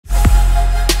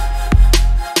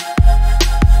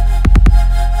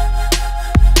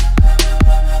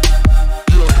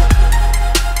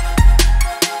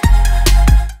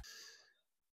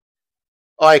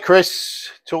Hi Chris,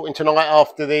 talking tonight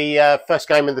after the first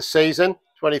game of the season,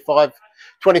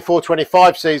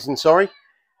 24-25 season, sorry.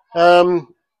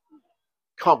 Um,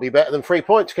 can't be better than 3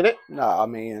 points, can it? No, I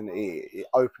mean,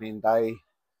 opening day,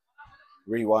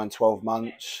 rewind 12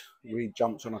 months, we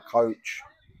jumped on a coach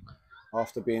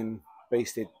after being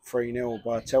beasted 3-0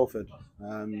 by Telford.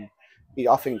 I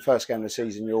think first game of the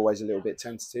season, you're always a little bit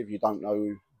tentative. You don't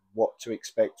know what to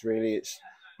expect, really.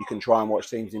 You can try and watch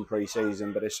teams in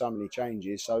pre-season, but there's so many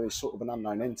changes, so it's sort of an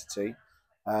unknown entity.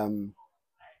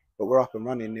 But we're up and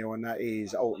running, Neil, and that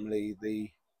is ultimately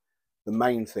the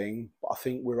main thing. But I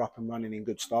think we're up and running in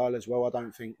good style as well. I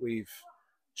don't think we've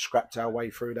scrapped our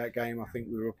way through that game. I think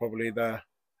we were probably the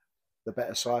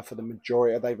better side for the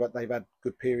majority. They've had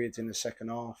good periods in the second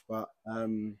half, but I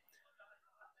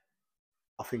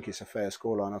think it's a fair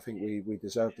scoreline. I think we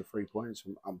deserve the 3 points.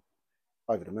 I'm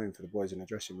over the moon for the boys in the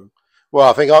dressing room. Well,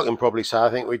 I think I can probably say I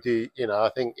think we do. I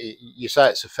think you say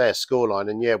it's a fair scoreline,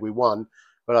 and yeah, we won,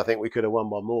 but I think we could have won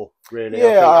by more. Really,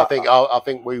 Yeah, I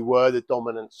think we were the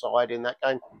dominant side in that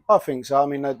game. I think so. I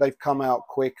mean, they've come out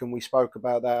quick, and we spoke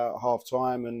about that at half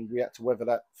time, and we had to weather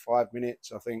that 5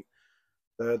 minutes. I think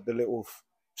the little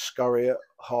scurry at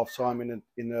half time in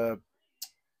the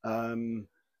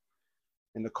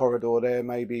corridor there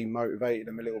maybe motivated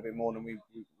them a little bit more than we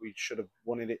should have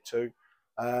wanted it to.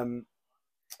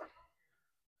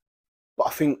 But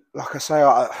I think, like I say,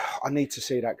 I need to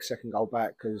see that second goal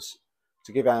back, because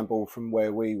to give handball from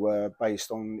where we were based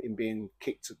on him being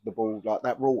kicked at the ball, like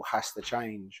that rule has to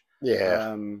change.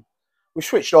 Yeah. We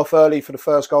switched off early for the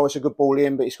first goal. It's a good ball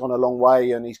in, but it's gone a long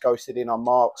way and he's ghosted in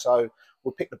unmarked. So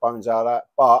we'll pick the bones out of that.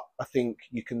 But I think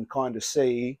you can kind of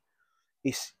see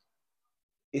it's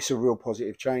a real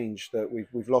positive change that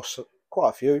we've lost quite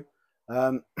a few.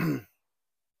 I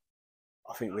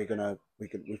think we've got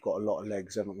a lot of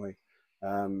legs, haven't we?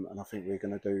 And I think we're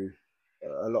gonna do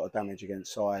a lot of damage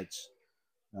against sides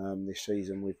this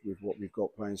season with what we've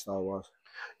got playing style wise.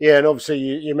 Yeah, and obviously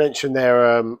you mentioned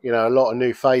there, a lot of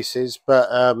new faces, but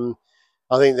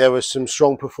I think there were some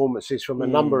strong performances from a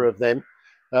number of them,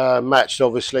 matched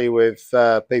obviously with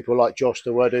people like Josh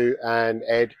Dewadu and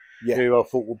Ed, who I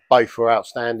thought both were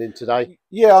outstanding today.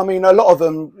 Yeah, I mean, a lot of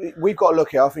them we've got to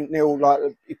look at. I think, Neil, like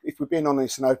if we're being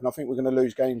honest and open, I think we're going to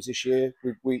lose games this year.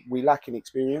 We lack in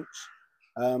experience.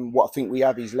 What I think we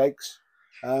have is legs.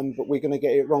 But we're going to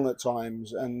get it wrong at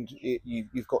times. And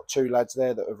you've got two lads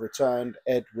there that have returned.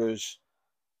 Ed was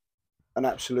an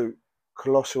absolute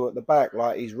colossal at the back.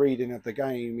 Like, his reading of the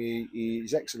game,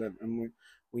 he's excellent. And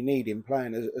we need him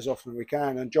playing as often as we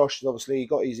can. And Josh, obviously, he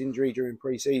got his injury during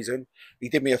pre-season. He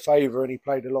did me a favour and he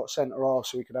played a lot centre-half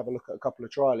so we could have a look at a couple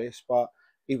of trialists. But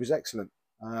he was excellent.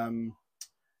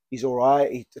 He's all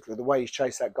right. The way he's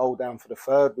chased that goal down for the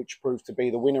third, which proved to be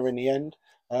the winner in the end,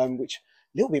 which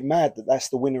a little bit mad that that's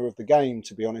the winner of the game,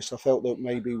 to be honest. I felt that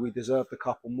maybe we deserved a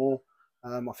couple more.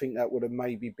 I think that would have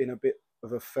maybe been a bit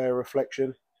of a fair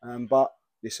reflection. But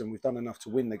listen, we've done enough to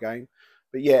win the game.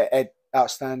 But yeah, Ed,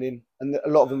 outstanding. And a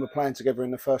lot of them are playing together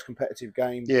in the first competitive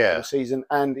game of the season.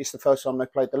 And it's the first time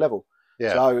they've played the level.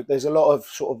 Yeah. So there's a lot of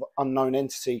sort of unknown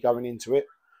entity going into it.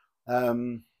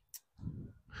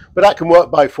 But that can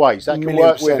work both ways. That can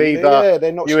work with either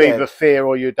you scared. Either fear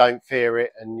or you don't fear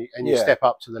it, and you step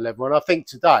up to the level. And I think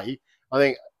today,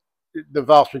 the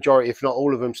vast majority, if not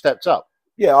all of them, stepped up.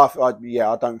 Yeah,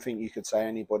 I don't think you could say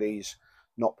anybody's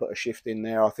not put a shift in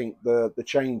there. I think the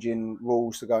change in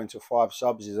rules to go into 5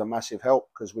 subs is a massive help,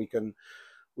 because we can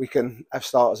have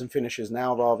starters and finishers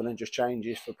now rather than just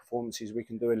changes for performances. We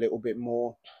can do a little bit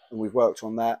more, and we've worked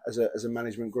on that as a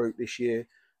management group this year.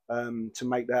 To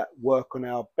make that work on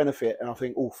our benefit, and I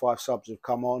think all 5 subs have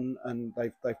come on and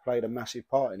they've played a massive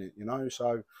part in it.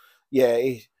 So yeah,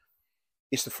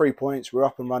 it's the 3 points. We're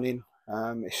up and running.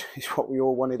 It's what we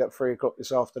all wanted at 3 o'clock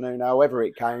this afternoon, however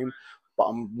it came, but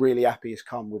I'm really happy it's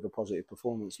come with a positive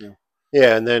performance now.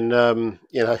 Yeah, and then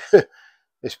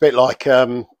it's a bit like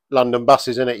London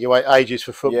buses, isn't it? You wait ages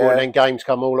for football and then games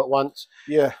come all at once.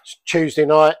 Yeah. It's Tuesday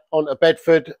night on to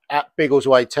Bedford at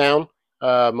Biggleswade Town.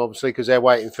 Obviously, because they're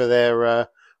waiting for their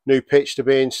new pitch to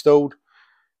be installed.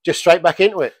 Just straight back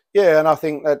into it. Yeah, and I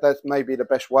think that's maybe the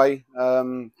best way.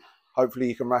 Hopefully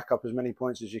you can rack up as many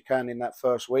points as you can in that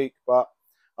first week. But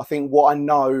I think what I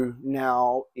know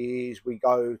now is we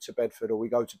go to Bedford, or we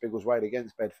go to Biggleswade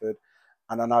against Bedford,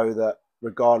 and I know that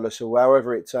regardless of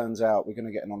however it turns out, we're going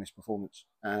to get an honest performance,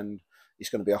 and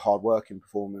it's going to be a hard-working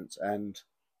performance. And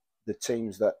the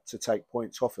teams that to take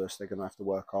points off us, they're going to have to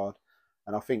work hard.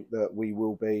 And I think that we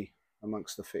will be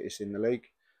amongst the fittest in the league.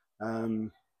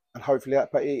 And hopefully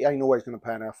that, but it ain't always going to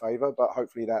pay in our favour, but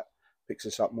hopefully that picks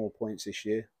us up more points this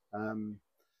year.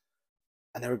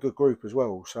 and they're a good group as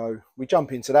well. So we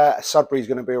jump into that. Sudbury's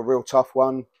going to be a real tough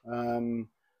one. Playing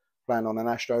on an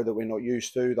Astro that we're not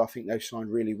used to. I think they've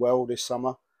signed really well this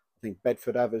summer. I think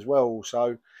Bedford have as well.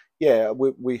 So yeah,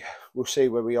 we'll see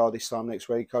where we are this time next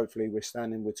week. Hopefully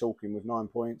we're talking with 9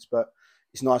 points, but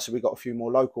it's nice that we've got a few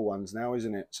more local ones now,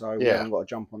 isn't it? So we haven't got to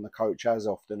jump on the coach as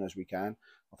often as we can.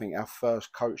 I think our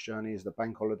first coach journey is the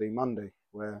bank holiday Monday,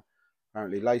 where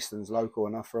apparently Leyston's local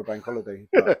enough for a bank holiday.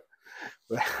 But,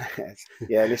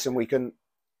 yeah, listen, we can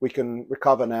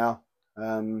recover now.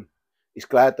 It's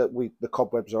glad that the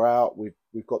cobwebs are out. We've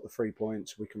got the 3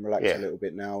 points. We can relax a little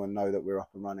bit now and know that we're up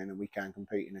and running and we can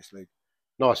compete in this league.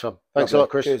 Nice one. Thanks a lot,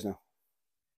 Chris. Cheers now.